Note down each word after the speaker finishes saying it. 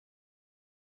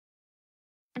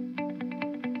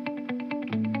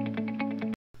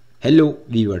Hello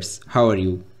viewers, how are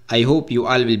you? I hope you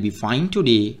all will be fine.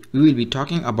 Today we will be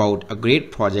talking about a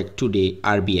great project today,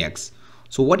 RBX.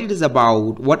 So what it is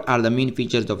about, what are the main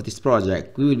features of this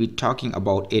project, we will be talking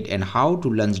about it and how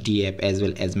to launch DApp as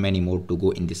well as many more to go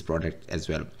in this project as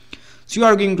well. So you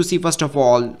are going to see first of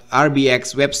all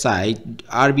RBX website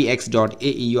rbx.ae.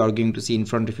 You are going to see in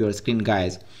front of your screen,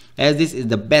 guys, as this is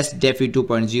the best DeFi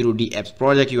 2.0 DApps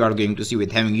project. You are going to see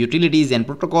with having utilities and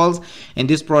protocols in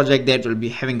this project that will be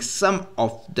having some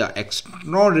of the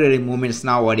extraordinary moments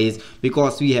nowadays,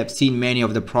 because we have seen many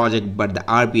of the project, but the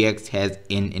RBX has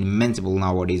an invincible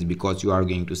nowadays, because you are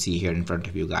going to see here in front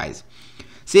of you, guys.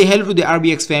 Say hello to the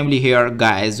RBX family here,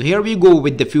 guys. Here we go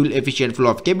with the fuel efficient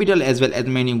flow of capital, as well as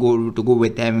many go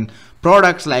with having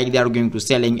products like they are going to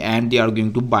selling and they are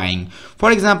going to buying.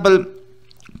 For example,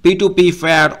 P2P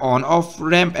fiat on off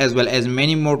ramp, as well as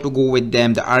many more to go with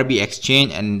them, the RBX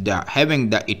chain, and having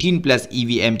the 18 plus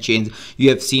EVM chains. You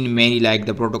have seen many like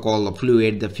the protocol of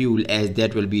fluid, the fuel, as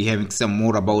that will be having some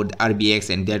more about the RBX,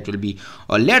 and that will be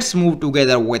let's move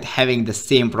together with having the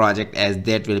same project, as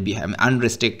that will be having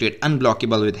unrestricted,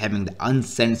 unblockable with having the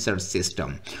uncensored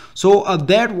system. So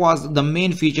that was the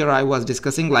main feature I was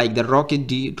discussing, like the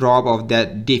rocket drop of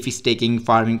that DeFi staking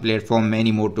farming platform,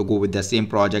 many more to go with the same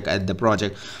project. As the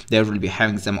project there will be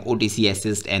having some OTC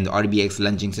assist, and the RBX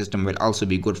launching system will also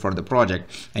be good for the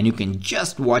project, and you can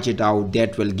just watch it out.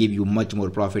 That will give you much more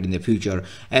profit in the future,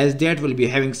 as that will be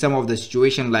having some of the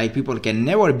situation like people can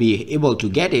never be able to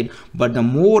get it. But the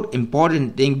more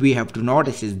important thing we have to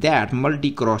notice is that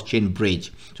multi cross chain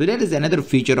bridge. So that is another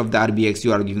feature of the RBX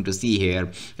you are going to see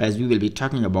here, as we will be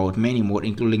talking about many more,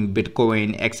 including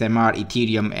Bitcoin, XMR,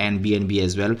 Ethereum, and BNB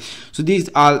as well. So these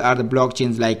all are the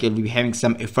blockchains like you'll be having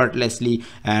some effortlessly,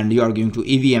 and you are going to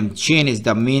EVM chain is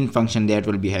the main function that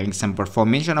will be having some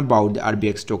information about the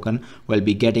RBX token will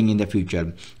be getting in the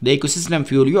future. The ecosystem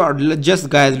fuel, you are just,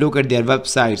 guys, look at their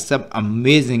website, some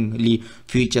amazingly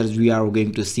features we are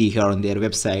going to see here on their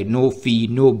website. No fee,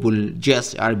 no bull,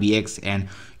 just RBX, and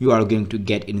you are going to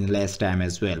get in the last time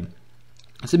as well.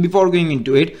 So before going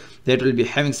into it, that will be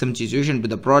having some situation to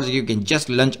the project, you can just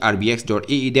launch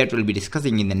rbx.ae. that will be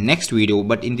discussing in the next video,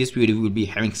 but in this video we will be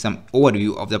having some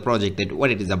overview of the project, that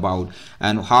what it is about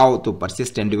and how to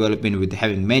persistent development with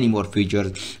having many more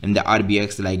features in the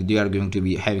RBX. Like they are going to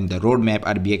be having the roadmap.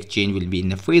 RBX chain will be in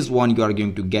the phase 1. You are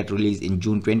going to get released in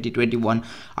June 2021.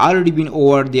 Already been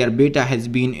over. Their beta has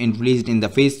been released in the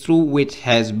phase 2, which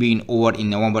has been over in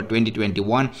November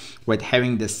 2021, with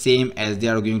having the same as they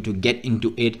are going to get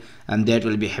into it, and that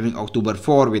will be having October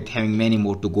 4, with having many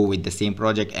more to go with the same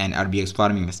project. And RBX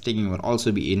farming and staking will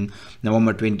also be in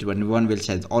November 2021, which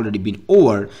has already been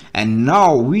over. And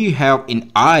now we have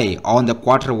an eye on the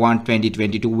Q1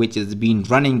 2022, which has been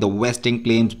running the vesting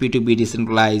claims, P2P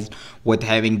decentralized, with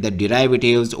having the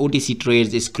derivatives, OTC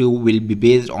trades, screw will be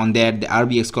based on that, the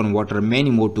RBX converter, many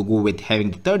more to go with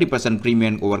having 30%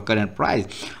 premium over current price,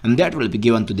 and that will be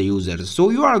given to the users. So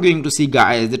you are going to see,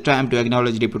 guys, the time to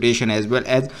acknowledge reputation as well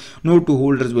as node to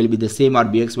holders will be the same.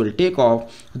 RBX will take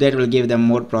off. That will give them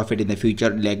more profit in the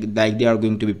future, like they are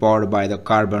going to be powered by the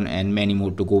carbon and many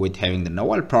more to go with having the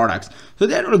novel products. So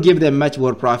that will give them much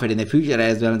more profit in the future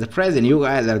as well as the present. You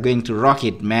guys are going to rock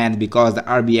it, man, because the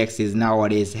RBX is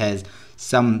nowadays has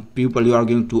some people. You are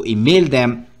going to email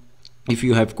them. If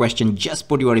you have questions, just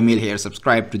put your email here,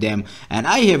 subscribe to them, and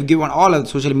I have given all of the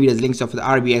social media links of the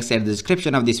RBX at the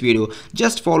description of this video.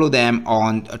 Just follow them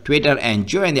on Twitter and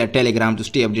join their Telegram to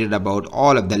stay updated about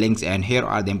all of the links. And here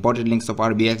are the important links of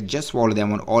RBX. Just follow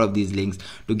them on all of these links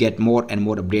to get more and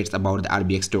more updates about the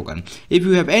RBX token. If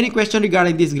you have any question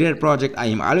regarding this great project, I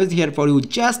am always here for you.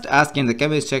 Just ask in the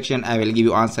comment section. I will give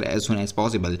you answer as soon as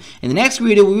possible. In the next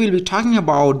video, we will be talking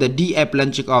about the DApp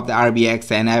launching of the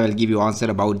RBX, and I will give you answer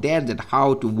about that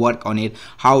how to work on it,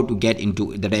 how to get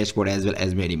into the dashboard, as well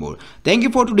as many more. Thank you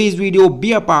for today's video.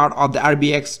 Be a part of the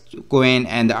RBX coin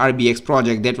and the RBX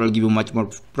project. That will give you much more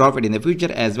profit in the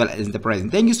future as well as in the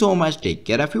present. Thank you so much. Take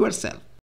care of yourself.